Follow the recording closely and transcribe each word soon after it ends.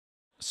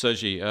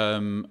Sergi,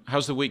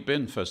 how's the week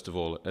been, first of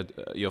all?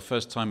 Your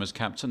first time as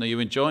captain, are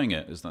you enjoying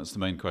it? That's the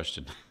main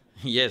question.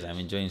 Yes, I'm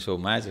enjoying so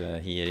much.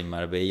 Here in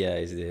Marbella,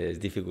 it's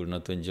difficult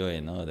not to enjoy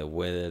it. No? The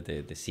weather,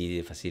 the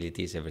city, the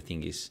facilities,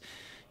 everything is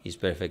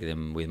perfect.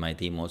 And with my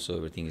team also,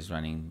 everything is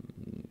running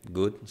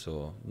good,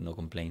 so no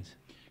complaints.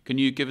 Can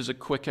you give us a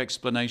quick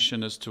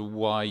explanation as to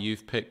why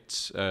you've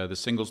picked the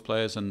singles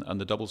players and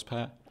the doubles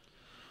pair?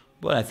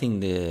 Well, I think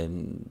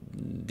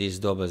these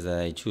doubles that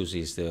I choose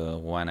is the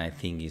one I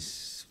think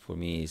is, for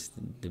me, is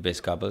the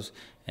best couples,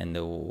 and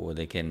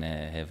they can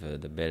have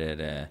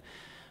the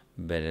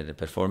better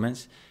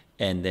performance.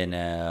 And then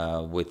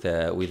with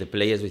the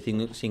players, with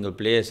single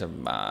players,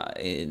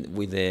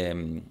 with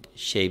the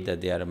shape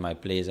that they are my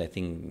players, I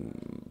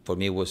think for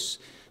me it was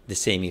the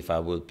same if I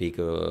would pick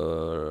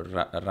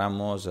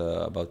Ramos,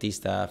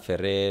 Bautista,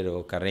 Ferrer,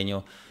 or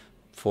Carreño.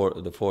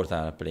 The fourth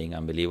are playing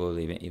unbelievable,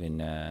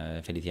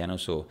 even Feliciano.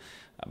 So,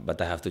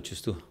 but I have to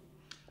choose two.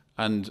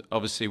 And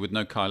obviously, with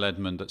no Kyle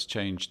Edmund, that's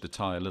changed the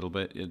tie a little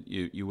bit.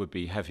 You would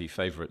be heavy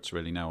favourites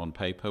really now on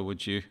paper.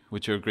 Would you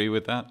agree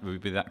with that? Would you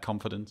be that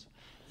confident?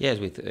 Yes,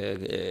 with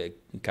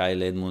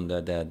Kyle Edmund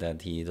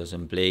that he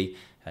doesn't play.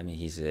 I mean,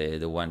 he's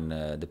one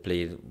of the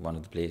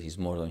players. He's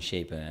more on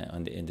shape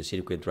in the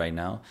circuit right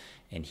now,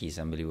 and he's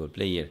an unbelievable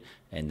player.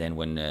 And then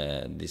when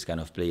this kind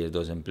of player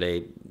doesn't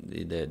play,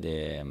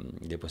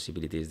 the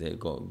possibilities they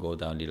go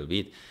down a little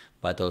bit.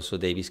 But also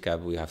Davis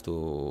Cup, we have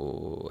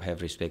to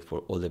have respect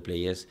for all the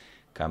players.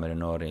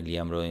 Cameron Orr and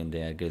Liam Brody,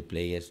 they are great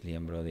players.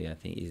 Liam Brody, I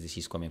think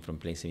he's coming from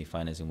playing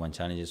semi-finals in one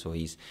challenger, so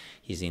he's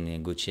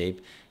in good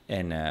shape.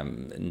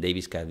 And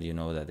Davis Cup, you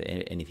know that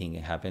anything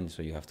can happen,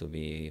 so you have to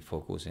be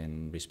focused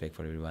and respect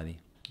for everybody.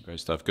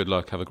 Great stuff. Good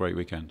luck. Have a great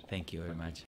weekend. Thank you very much.